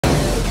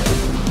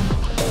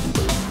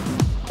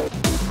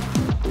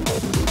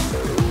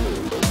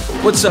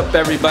What's up,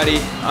 everybody?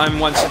 I'm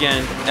once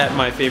again at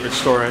my favorite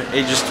store,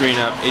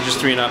 ages3andup,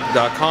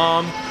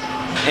 ages3andup.com,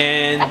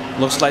 and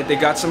looks like they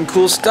got some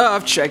cool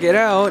stuff. Check it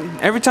out.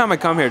 Every time I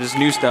come here, there's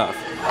new stuff.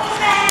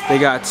 They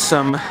got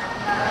some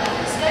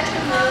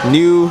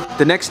new,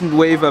 the next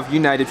wave of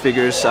United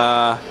figures,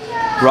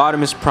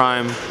 Rodimus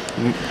Prime,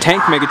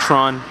 Tank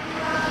Megatron,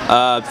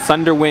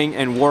 Thunderwing,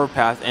 and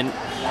Warpath, and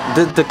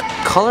the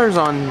colors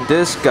on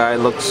this guy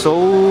look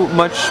so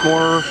much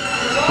more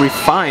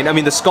refined. I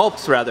mean, the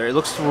sculpts rather. It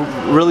looks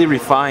really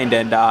refined,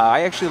 and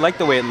I actually like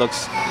the way it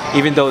looks,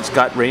 even though it's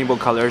got rainbow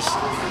colors,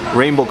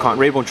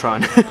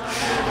 Rainbowtron.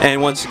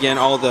 And once again,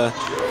 all the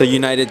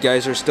United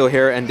guys are still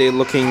here, and they're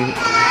looking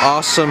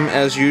awesome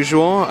as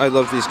usual. I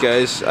love these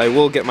guys. I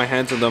will get my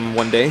hands on them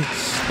one day.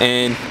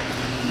 And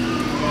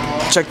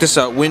check this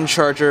out: Wind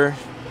Charger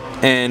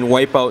and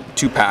Wipeout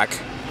 2-pack.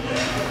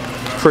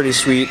 Pretty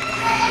sweet.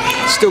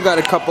 Still got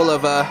a couple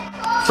of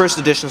first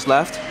editions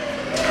left.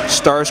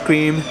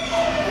 Starscream,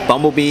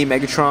 Bumblebee,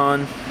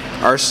 Megatron,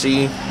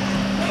 RC.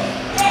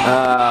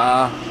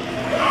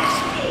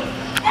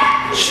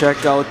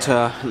 Check out,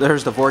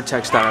 there's the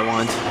Vortex that I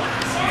want.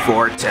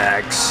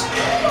 Vortex.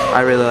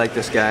 I really like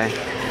this guy.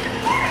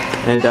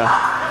 And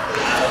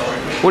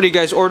what are you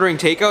guys ordering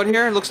takeout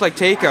here? It looks like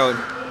takeout.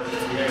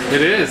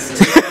 It is.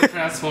 A3U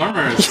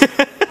Transformers.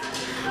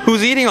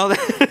 Who's eating all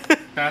that?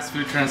 Fast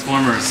food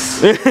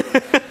Transformers.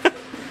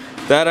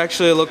 That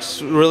actually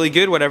looks really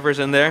good, whatever's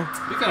in there.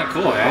 It's kind of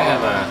cool, eh?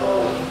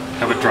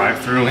 Have a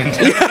drive-through in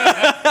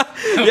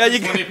yeah, you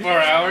 24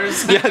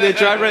 hours. Yeah, they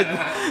drive right.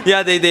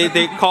 Yeah,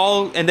 they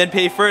call and then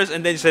pay first,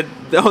 and then said,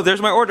 "Oh,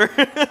 there's my order."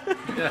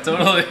 Yeah,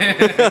 totally.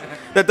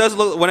 That does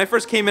look. When I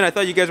first came in, I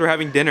thought you guys were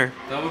having dinner.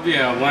 That would be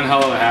one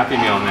hell of a Happy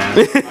Meal, man.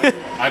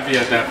 I'd be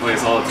at that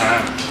place all the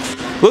time.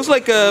 Looks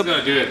like Someone's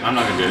gonna do it. I'm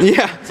not gonna do it.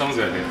 Yeah. Someone's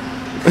gonna do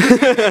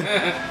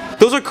it.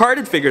 Those are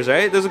carded figures,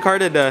 right? Those are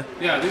carded.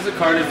 Yeah, these are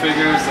carded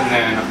figures, and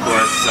then of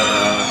course,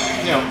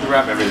 you know, we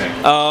wrap everything.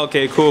 Oh,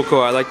 okay, cool.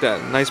 I like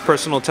that. Nice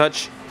personal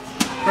touch.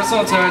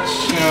 Personal touch,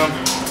 you know,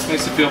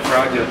 makes you feel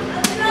proud you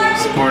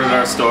supported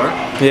our store.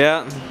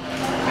 Yeah.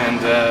 And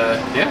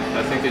yeah,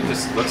 I think it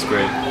just looks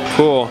great.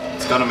 Cool.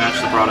 It's gotta match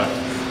the product.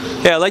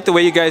 Yeah, I like the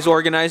way you guys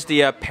organize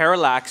the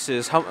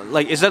parallaxes. How,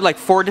 like, is that like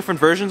 4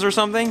 different versions or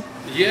something?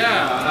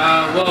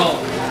 Yeah.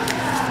 Well,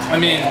 I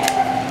mean,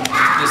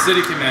 the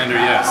City Commander,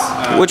 yes.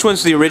 Which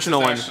one's the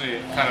original one? Actually,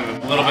 kind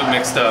of a little bit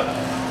mixed up.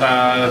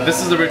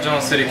 This is the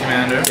original City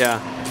Commander. Yeah.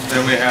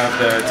 Then we have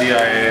the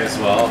DIA as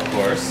well, of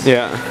course.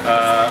 Yeah.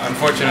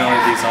 Unfortunately,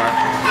 these aren't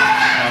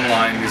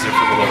online. These are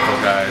for the local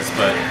guys.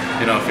 But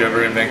you know, if you're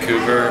ever in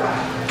Vancouver,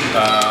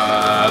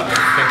 I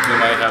think we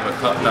might have a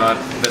club. No,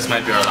 this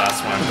might be our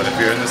last one. But if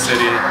you're in the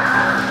city,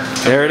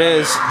 there it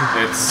is.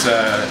 It's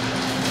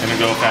gonna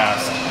go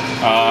fast.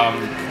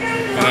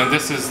 And then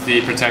this is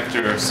the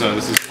protector. So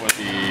this is for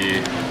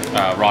the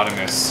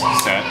Rodimus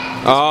set.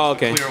 Oh,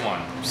 okay. Clear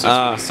one.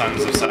 So it's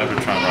Sons of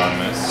Cybertron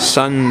Rodimus.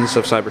 Sons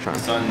of Cybertron.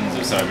 Sons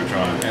of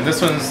Cybertron. And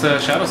this one's the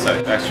Shadow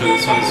Site. Actually,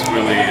 this one's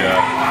really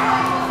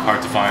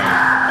hard to find.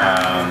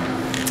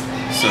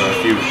 So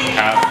if you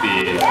have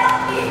the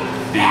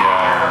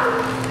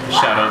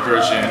Shadow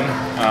version,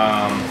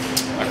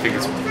 I think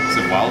is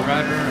it Wild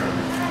Rider?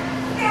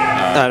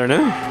 I don't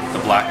know. The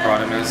Black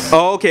Rodimus.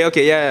 Oh,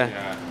 okay,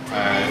 yeah.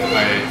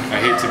 I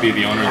hate to be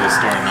the owner of the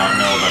store and not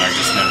know, but I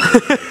just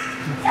never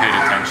paid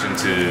attention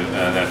to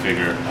that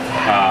figure.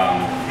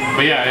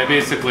 But yeah,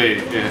 basically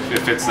it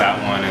fits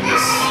that one, and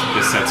this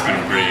set's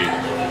been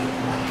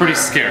pretty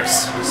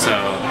scarce. So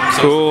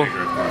cool. Is the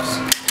figure, of course.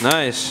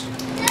 Nice.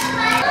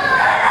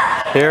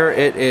 Here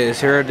it is.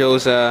 Here are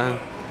those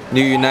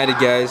new United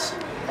guys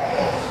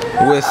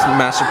with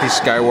Masterpiece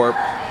Skywarp,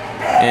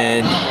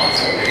 and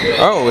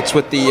oh, it's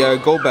with the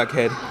Goldback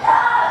head.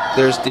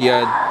 There's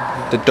the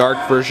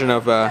dark version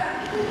of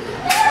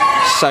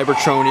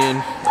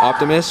Cybertronian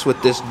Optimus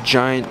with this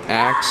giant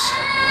axe.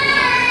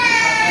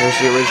 There's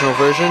the original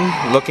version,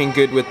 looking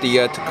good with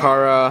the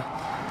Takara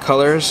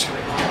colors.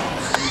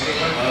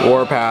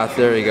 Warpath,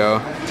 there you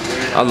go.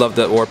 I love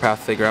that Warpath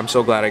figure. I'm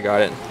so glad I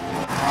got it.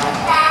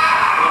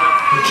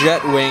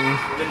 Jetwing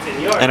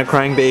and a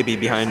crying baby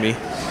behind me.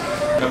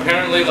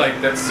 Apparently, like,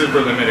 that's super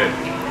limited.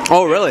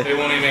 Oh, really? They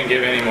won't even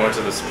give any more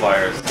to the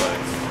suppliers. Like,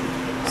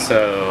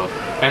 so,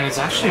 and it's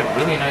actually a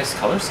really nice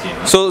color scheme.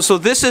 So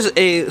this is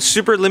a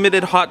super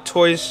limited Hot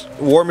Toys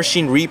War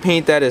Machine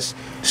repaint that is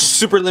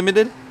super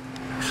limited.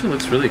 Actually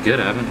looks really good.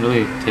 I haven't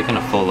really taken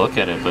a full look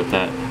at it, but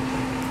that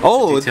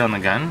detail on the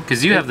gun,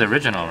 because you have the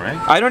original, right?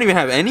 I don't even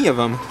have any of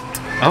them.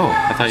 Oh,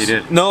 I thought you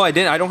did. No, I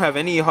didn't. I don't have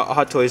any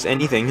Hot Toys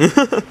anything.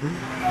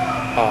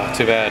 Oh,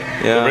 too bad.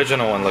 Yeah. The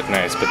original one looked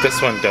nice, but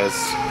this one does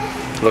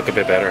look a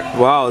bit better.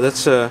 Wow,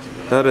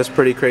 that is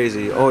pretty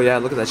crazy. Oh yeah,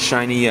 look at that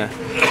shiny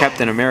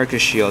Captain America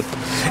shield.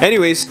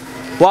 Anyways,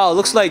 wow, it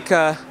looks like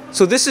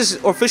so this is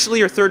officially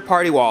your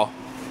third-party wall.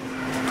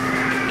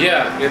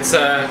 Yeah, it's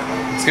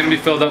gonna be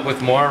filled up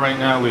with more. Right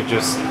now we've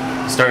just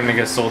starting to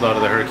get sold out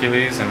of the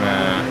Hercules, and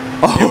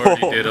you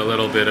already did a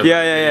little bit of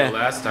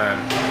last time.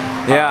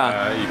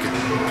 Yeah. You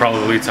could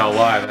probably tell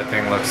why. That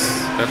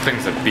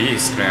thing's a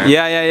beast, man.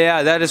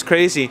 Yeah. That is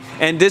crazy.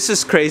 And this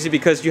is crazy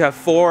because you have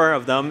 4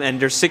 of them, and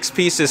there's 6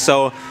 pieces.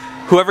 So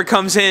whoever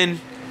comes in,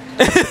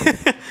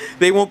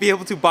 they won't be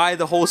able to buy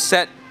the whole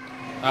set.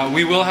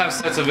 We will have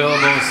sets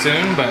available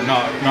soon, but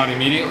not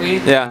immediately.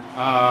 Yeah.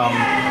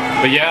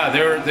 But yeah,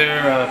 they're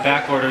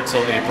back ordered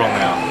till April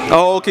now.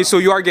 Oh, okay. So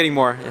you are getting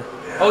more.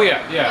 Oh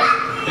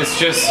yeah. It's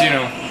just, you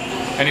know,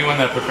 anyone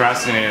that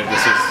procrastinated,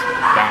 this is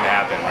bound to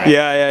happen, right?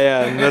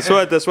 Yeah.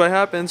 That's what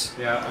happens.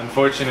 Yeah.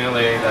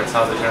 Unfortunately, that's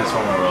how the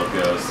Transformer world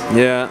goes.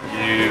 Yeah.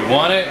 You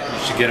want it, you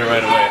should get it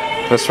right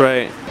away. That's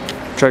right.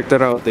 Check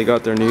that out. They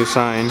got their new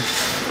sign.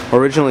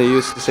 Originally it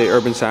used to say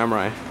Urban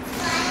Samurai,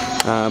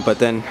 but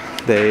then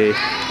they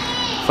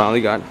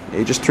finally got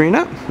Aegis 3 and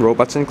Up,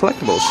 robots and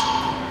collectibles.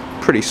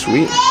 Pretty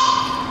sweet.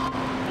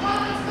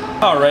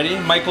 Alrighty,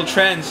 Michael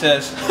Tran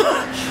says,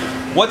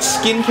 what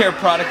skincare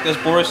product does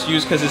Boris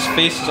use because his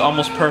face is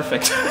almost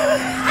perfect?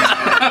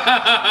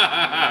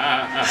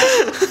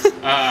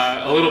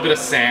 A little bit of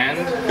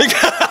sand.